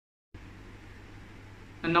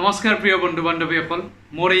नमस्कार प्रिय बंधु बान्धवीসকল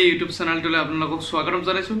मोर এই ইউটিউব চেনেলটোলৈ আপোনালোকক স্বাগতম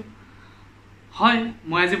জনাইছো। হয়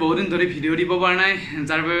মই আজি বহুত দিন ধৰি ভিডিও দিব পৰা নাই,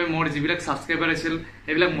 যাৰ বাবে মোৰ যিবিলাক সাবস্ক্ৰাইবাৰ আছিল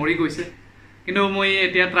এইবিলাক মৰি গৈছে। কিন্তু মই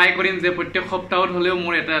এতিয়া ট্ৰাই কৰিম যে প্ৰত্যেক সপ্তাহত হলেও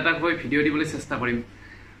মোৰ এটা হৈ ভিডিও দিবলৈ চেষ্টা কৰিম।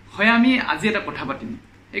 হয় আমি আজি এটা কথা পাতিম।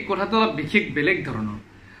 এই কথাটো অলপ বিশেষ বেলেগ ধৰণৰ।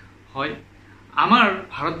 হয় আমাৰ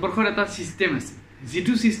ভাৰতবৰ্ষৰ এটা সিস্টেম আছে,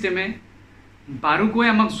 যিটো সিস্টেমে বাৰুকৈ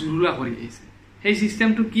আমাক জুৰুলা কৰি আহিছে। সেই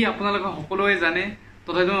সিস্টেমটো কি আপোনালোকে সকলোৱে জানে,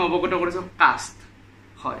 তথাপিও মই অৱগত কৰিছো কাষ্ট।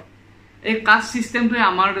 হয় এই কাষ্ট সিস্টেমটোৱে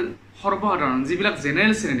আমাৰ সৰ্বসাধাৰণ যিবিলাক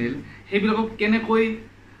জেনেৰেল শ্ৰেণীৰ সেইবিলাকক কেনেকৈ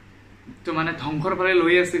মানে ধ্বংসৰ ফালে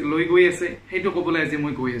লৈ গৈ আছে সেইটো ক'বলৈ আজি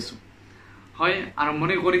মই গৈ আছো। হয়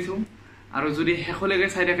আৰম্ভণি কৰিছো, আৰু যদি শেষলৈকে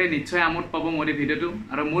চাই থাকে নিশ্চয় আমোদ পাব মোৰ এই ভিডিঅ'টো।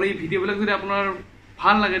 আৰু মোৰ এই ভিডিঅ'বিলাক যদি আপোনাৰ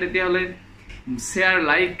ভাল লাগে তেতিয়াহ'লে শ্বেয়াৰ,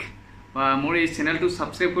 লাইক বা মোৰ এই চেনেলটো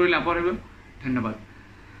ছাবস্ক্ৰাইব কৰি নাপাহৰিব। ধন্যবাদ।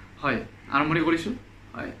 হয় আৰম্ভণি কৰিছো।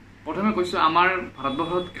 হয় প্ৰথমে কৈছো আমাৰ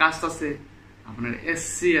ভাৰতবৰ্ষত কাষ্ট আছে, আপোনাৰ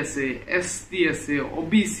SC আছে, ST আছে,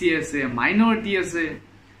 OBC আছে, মাইনৰিটি আছে।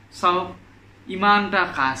 চাওক ইমানটা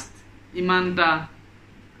কাষ্ট, ইমানটা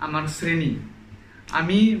আমাৰ শ্ৰেণী।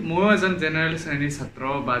 ময়ো এজন জেনেৰেল শ্ৰেণীৰ ছাত্ৰ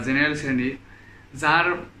বা জেনেৰেল শ্ৰেণীৰ, যাৰ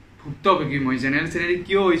ভুক্তভোগী। মই জেনেৰেল শ্ৰেণীৰ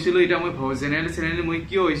কিয় হৈছিলোঁ এতিয়া মই ভাবোঁ, জেনেৰেল শ্ৰেণীৰ মই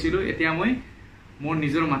কিয় হৈছিলোঁ এতিয়া মই মোৰ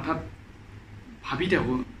নিজৰ মাথাত ভাবি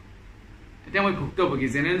থাকোঁ। এতিয়া মই ভুক্তভোগী,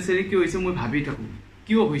 জেনেৰেল শ্ৰেণী কিয় হৈছোঁ মই ভাবি থাকোঁ,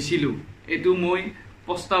 কিয় হৈছিলোঁ এইটো মই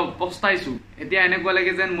পস্তাইছোঁ। এতিয়া এনেকুৱা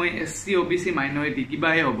লাগে যেন মই SC OBC মাইনৰিটি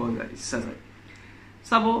কিবাহে হ'ব ইচ্ছা যায়।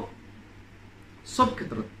 চাব চব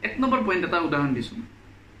ক্ষেত্ৰত এক নম্বৰ পইণ্ট এটা উদাহৰণ দিছোঁ।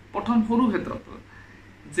 প্ৰথম সৰু ক্ষেত্ৰত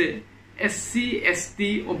যে SC ST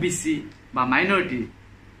OBC বা মাইনৰিটি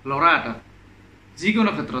ল'ৰা এটা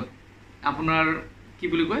যিকোনো ক্ষেত্ৰত আপোনাৰ কি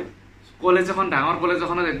বুলি কয়, কলেজ এখন ডাঙৰ কলেজ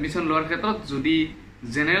এখনত এডমিশ্যন লোৱাৰ ক্ষেত্ৰত যদি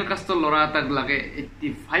জেনেৰেল কাষ্টৰ ল'ৰা এটাক লাগে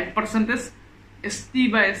 85%, ST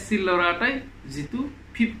বা SC ল'ৰা এটাই যিটো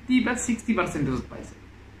 50 বা 60% পাইছে।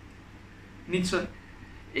 নিশ্চয়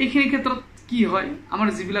এইখিনি ক্ষেত্ৰত কি হয়, আমাৰ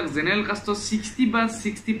যিবিলাক জেনেৰেল কাষ্টৰ 60 বা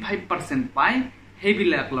 65% পায়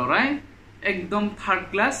সেইবিলাক ল'ৰাই একদম থাৰ্ড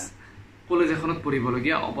ক্লাছ কলেজ এখনত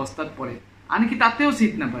পঢ়িবলগীয়া অৱস্থাত পৰে। আনকি তাতেও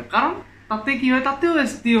চিট নাপায়, কাৰণ তাতে কি হয়, তাতেও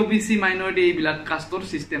ST OBC মাইনৰিটি এইবিলাক কাষ্টৰ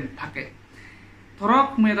চিষ্টেম থাকে। ধৰক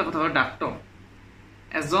মই এটা কথা কওঁ, ডাক্তৰ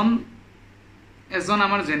এজন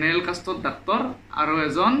আমাৰ জেনেৰেল কাষ্টৰ ডাক্তৰ আৰু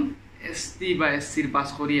এজন ST বা SCৰ পাছ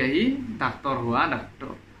কৰি আহি ডাক্তৰ হোৱা ডাক্তৰ,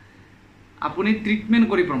 আপুনি ট্ৰিটমেণ্ট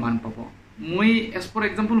কৰি প্ৰমাণ পাব। মই এজ ফৰ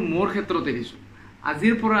এক্সাম্পল মোৰ ক্ষেত্ৰতে দিছোঁ।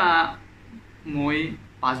 আজিৰ পৰা মই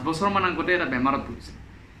 5 বছৰমান আগতে এটা বেমাৰত পৰিছিল।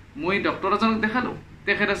 মই ডক্তৰ এজনক দেখালোঁ,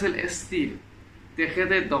 তেখেত আছিল SCৰ।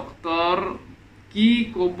 তেখেতে ডক্তৰ কি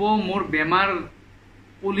ক'ব, মোৰ বেমাৰ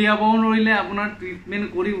উলিয়াবও নোৱাৰিলে, আপোনাৰ ট্ৰিটমেণ্ট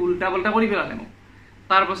কৰি উল্টা পাল্টা কৰি পেলালে মোক।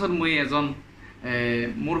 তাৰপাছত মই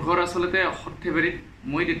মোৰ ঘৰ আচলতে সৰ্থেবাৰীত,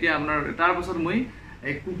 মই তেতিয়া আপোনাৰ তাৰপাছত মই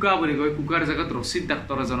কুকা বুলি কয়, কুকাৰ জেগাত ৰচিদ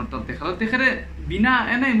ডাক্তৰ এজনৰ তাত দেখালোঁ। তেখেতে বিনা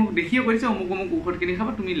এনেই মোক দেখিয়ে কৰিছে, অমুক ঔষধ কিনি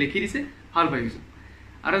খাবা, তুমি লিখি দিছে, ভাল পাই গৈছোঁ।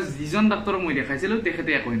 আৰু যিজন ডাক্তৰক মই দেখাইছিলোঁ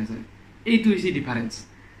তেখেতে একোৱে নাজানে। এইটো হৈছে ডিফাৰেঞ্চ।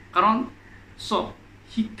 কাৰণ চব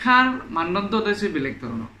শিক্ষাৰ মানদণ্ড হৈছে বেলেগ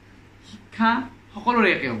ধৰণৰ। শিক্ষা সকলোৰে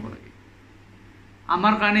একে হ'ব লাগে।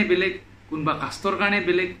 আমাৰ কাৰণে বেলেগ, কোনোবা কাষ্টৰ কাৰণে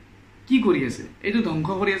বেলেগ। কি কৰি আছে, এইটো ধ্বংস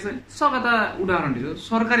কৰি আছে। চব এটা উদাহৰণ দিছোঁ,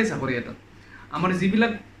 চৰকাৰী চাকৰি এটাত আমাৰ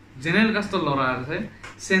যিবিলাক জেনেৰেল কাষ্টৰ ল'ৰা আছে,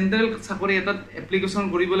 চেণ্ট্ৰেল চাকৰি এটাত এপ্লিকেশ্যন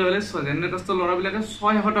কৰিবলৈ হ'লে জেনেৰেল কাষ্টৰ ল'ৰাবিলাকে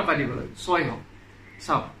 600 টকা দিব লাগে। 600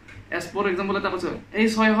 চাওক, এজ ফৰ এক্সাম্পল এটা কৈছোঁ, এই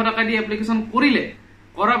 600 টকা দি এপ্লিকেশ্যন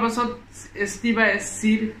কৰাৰ পাছত ST বা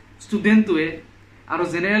SCৰ ষ্টুডেণ্টটোৱে আৰু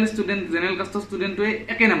জেনেৰেল কাষ্টৰ ষ্টুডেণ্টটোৱে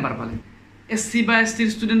একে নাম্বাৰ পালে, SC বা STৰ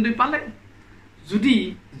ষ্টুডেণ্টটোৱে পালে। যদি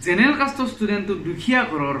জেনেৰেল কাষ্টৰ ষ্টুডেণ্টটো দুখীয়া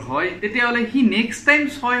ঘৰৰ হয়, তেতিয়াহ'লে সি নেক্সট টাইম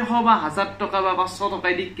 600 বা 1000 টকা বা 500 টকা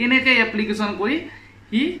দি কেনেকৈ এপ্লিকেশ্যন কৰি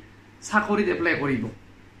সি চাকৰিত এপ্লাই কৰিব,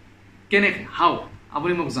 কেনেকৈ, হাও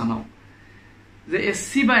আপুনি মোক জনাওক। যে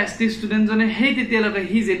SC বা ST ষ্টুডেণ্টজনে সি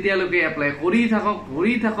যেতিয়ালৈকে এপ্লাই কৰি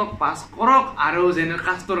থাকক, পাছ কৰক, আৰু জেনেৰেল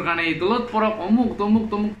কাষ্টৰ কাৰণে এই তলত পৰক, অমুক তমুক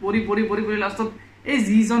পৰি লাষ্টত এই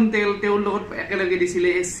যিজন তেওঁৰ লগত একেলগে দিছিলে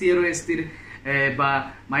SC আৰু STৰ বা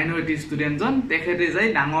মাইনৰিটি ষ্টুডেণ্টজন, তেখেতে যাই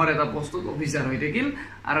ডাঙৰ এটা পষ্টত অফিচাৰ হৈ থাকিল।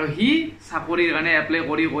 আৰু সি চাকৰিৰ কাৰণে এপ্লাই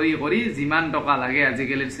কৰি যিমান টকা লাগে,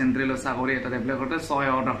 আজিকালি চেণ্ট্ৰেলৰ চাকৰি এটাত এপ্লাই কৰোঁতে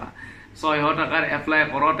 600 টকাৰ এপ্লাই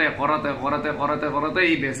কৰোঁতে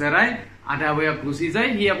ই বেচেৰাই আধা বয়স গুচি যায়,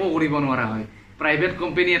 সি একো কৰিব নোৱাৰা হয়। প্ৰাইভেট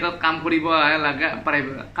কোম্পানী এটাত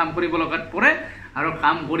কাম কৰিব লগাত পৰে, আৰু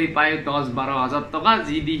কাম কৰি পায় 10-12 হাজাৰ টকা,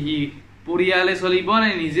 যি দি সি পৰিয়ালে চলিব না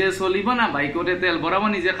নিজে চলিব না বাইকতে তেল ভৰাব,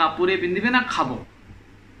 নিজে কাপোৰে পিন্ধিব না খাব।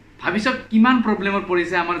 ভাবিছক কিমান প্ৰব্লেমত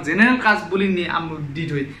পৰিছে আমাৰ জেনেৰেল কাষ্ট বুলি দি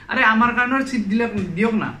থৈ। আৰে আমাৰ কাৰণে চিট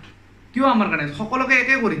দিয়ক না, কিয় আমাৰ কাৰণে সকলোকে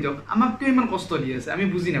একে কৰি দিয়ক, আমাক কিয় ইমান কষ্ট দি আছে আমি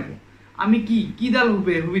বুজি নাপাওঁ। আমি কিডাল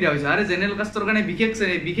সুবিধা হৈছে আৰে জেনেৰেল কাষ্টৰ কাৰণে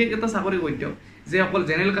বিশেষ এটা চাকৰি কৈ দিয়ক যে অকল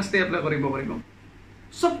জেনেৰেল কাষ্টে এপ্লাই কৰিব পাৰিব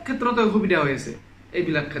সব ক্ষেত্ৰতে সুবিধা হৈ আছে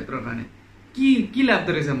এইবিলাক ক্ষেত্ৰৰ কাৰণে কি লাভ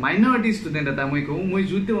ধৰিছে মাইনৰিটি ষ্টুডেণ্ট এটা মই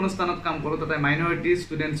যোনটো অনুষ্ঠানত কাম কৰোঁ তাতে মাইনৰিটি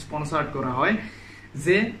ষ্টুডেণ্ট স্পনচাৰ্ড কৰা হয়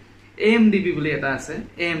যে AMDB বুলি এটা আছে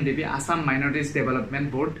AMDB আসাম মাইনৰিটিজ ডেভেলপমেণ্ট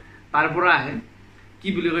বোৰ্ড তাৰ পৰা আহে কি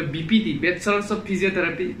বুলি কয় BPT বেচেলাৰ্ছ of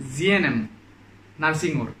physiotherapy GNM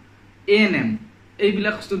নাৰ্ছিঙৰ ANM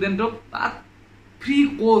এইবিলাক ষ্টুডেণ্টক তাত ফ্ৰী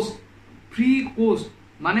কোৰ্স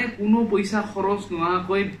মানে কোনো পইচা খৰচ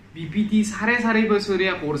নোহোৱাকৈ BPT 4.5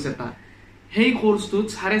 বছৰীয়া কোৰ্স এটা সেই কোৰ্সটোত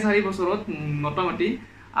 4.5 বছৰত মোটামুটি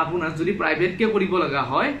আপোনাৰ যদি প্ৰাইভেটকে কৰিব লগা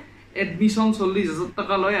হয় এডমিশন 40,000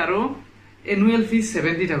 টকা লয় আৰু এনুৱেল ফিজ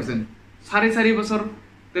 70,000 4.5 বছৰ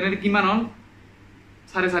তেনে কিমান হল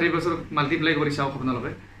 4.5 বছৰ মাল্টিপ্লাই কৰি চাওক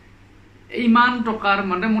আপোনালোকে ইমান টকাৰ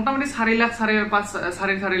মানে মোটামুটি 4 লাখ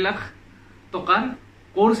 4.5 লাখ টকাৰ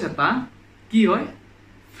কোৰ্স এটা কি হয়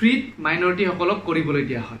ফ্ৰীত মাইনৰিটি সকলক কৰিবলৈ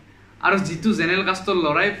দিয়া হয় আৰু যিটো জেনেৰেল কাষ্টৰ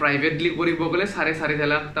লৰাই প্ৰাইভেটলি কৰিব গলে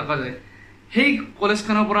 4.5 লাখ টকা যায় সেই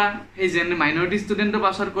কলেজখনৰ পৰা সেই মাইনৰিটি ষ্টুডেণ্ট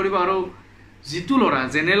পাছৰ কৰিব আৰু যিটো লৰা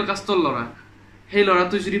জেনেৰেল কাষ্টৰ লৰা সেই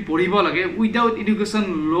লৰাটো যদি পঢ়িব লাগে উইদাউট এডুকেশ্যন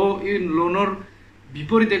লোনৰ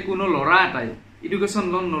বিপৰীতে কোনো লৰা এটাই এডুকেশ্যন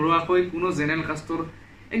লোন নলোৱাকৈ কোনো জেনেৰেল কাষ্টৰ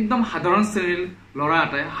একদম সাধাৰণ শ্ৰেণীৰ লৰা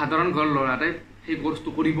এটাই সাধাৰণ ঘৰৰ লৰা এটাই সেই কোৰ্সটো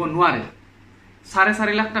কৰিব নোৱাৰে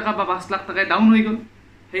 4.5 লাখ টকা বা 5 লাখ টকা ডাউন হৈ গল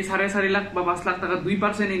সেই 4.5 লাখ বা 5 লাখ টকা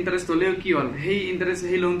 2% ইন্টারেস্ট হলেও কি হল সেই ইন্টারেস্ট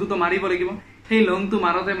সেই লোনটো তো মাৰিব লাগিব সেই লোনটো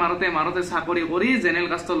মাৰতে চাকৰি কৰি জেনেৰেল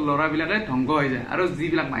কাষ্টৰ লৰা বিলাকে ধ্বংস হৈ যায় আৰু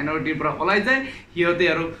যিবিলাক মাইনৰিটিৰ পৰা ওলাই যায় সিহঁতে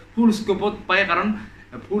আৰু ফুল স্কোপত পায় কাৰণ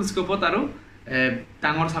ফুল স্কোপত আৰু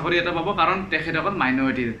ডাঙৰ চাকৰি এটা পাব কাৰণ তেখেতসকল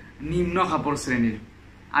মাইনৰিটিৰ নিম্ন খাপৰ শ্ৰেণীৰ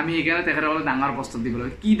আমি এইকাৰণে তেখেতসকলক ডাঙৰ প্ৰস্তাৱ দিব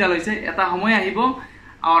লাগে কিডাল হৈছে এটা সময় আহিব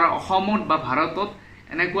আৰু অসমত বা ভাৰতত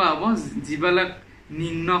এনেকুৱা হ'ব যিবিলাক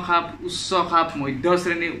নিম্ন খাপ উচ্চ খাপ মধ্য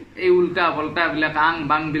শ্ৰেণী এই উল্টা পল্টা বিলাক আং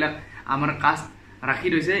বাং বিলাক আমাৰ কাষ্ট ৰাখি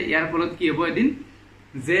থৈছে ইয়াৰ ফলত কি হ'ব এদিন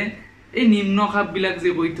যে এই নিম্ন খাপ বিলাক যে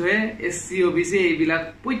হৈ থয় SC OBC এইবিলাক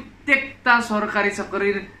প্ৰত্যেকটা চৰকাৰী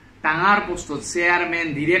চাকৰিৰ ডাঙৰ পোষ্টত চেয়াৰমেন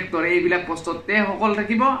ডিৰেক্টৰ এইবিলাক পোষ্টত তে সকল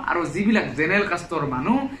থাকিব আৰু যিবিলাক জেনেৰেল কাষ্টৰ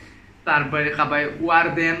মানুহ তাৰ বাহিৰে কাবাই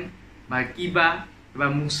ওয়াৰ্ডেন বা কিবা বা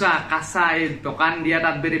মুসা কাঁচা এই দোকান দিয়া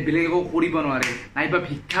তাত বেলেগো কৰিব নোৱাৰে নাইবা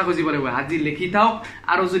ভিক্ষা খুজিব লাগিব আজি লিখি থাওক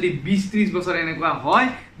আৰু যদি 20-30 বছৰ এনেকুৱা হয়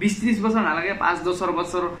 20-30 বছৰ নালাগে 5-10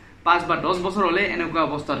 বছৰ 5 বা 10 বছৰ হলে এনেকুৱা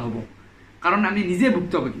অৱস্থাত হ'ব কাৰণ আমি নিজে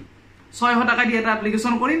ভুক্তভোগী 600 টাকা দি এটা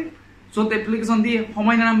এপ্লিকেশন কৰিম যত এপ্লিকেশন দি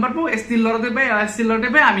সময় নাম্বাৰ পাও ST লৰতে পাই SC লৰতে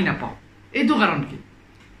পাই আমি নাপাও এইটো কাৰণ কি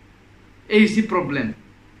এই সি প্ৰবলেম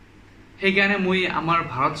সেইকাৰণে মই আমাৰ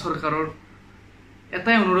ভাৰত চৰকাৰৰ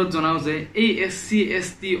এটাই অনুৰোধ জনাও যে এই SC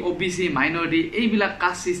ST OBC মাইনৰিটি এইবিলাক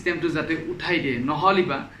কাষ্ট সিস্টেমটো যাতে উঠাই দিয়ে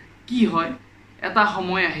নহলিবা কি হয় এটা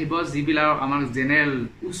সময় আহিব যিবিলাক আমাৰ জেনেৰেল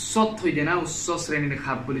উচ্চত থৈ দেনা উচ্চ শ্ৰেণীৰ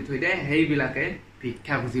খাপ বুলি থৈ দিয়ে সেইবিলাকে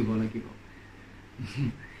ভিক্ষা খুজিব লাগিব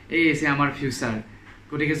এই আছে আমাৰ ফিউচাৰ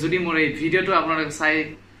গতিকে যদি মোৰ এই ভিডিওটো আপোনালোকে চাই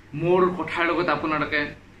মোৰ কথাৰ লগত আপোনালোকে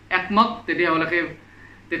একমত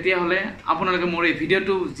তেতিয়াহলে আপোনালোকে মোৰ এই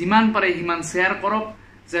ভিডিওটো যিমান পাৰে সিমান শেয়াৰ কৰক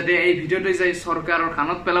যাতে এই ভিডিওটো যাই সৰকাৰৰ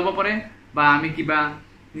কাণত পেলাব পাৰে বা আমি কিবা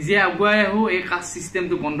নিজে আগুৱাই আহো এই কাষ্ট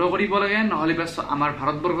সিস্টেমটো বন্ধ কৰিব লাগে নহলে আমাৰ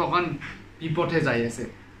ভাৰতবৰ্ষখন বিপথে যাই আছে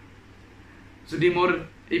যদি মোৰ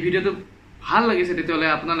এই ভিডিওটো ভাল লাগিছে তেতিয়াহলে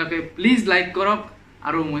আপোনালোকে প্লিজ লাইক কৰক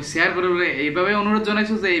আৰু মই শেয়াৰ কৰিবলৈ এইভাবে অনুৰোধ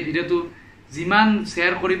জনাইছো যে এই ভিডিওটো যিমান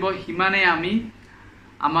শেয়াৰ কৰিব সিমানে আমি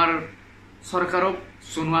আমাৰ সৰকাৰক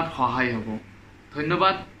জনোৱাত সহায় হ'ব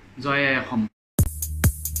ধন্যবাদ জয় অসম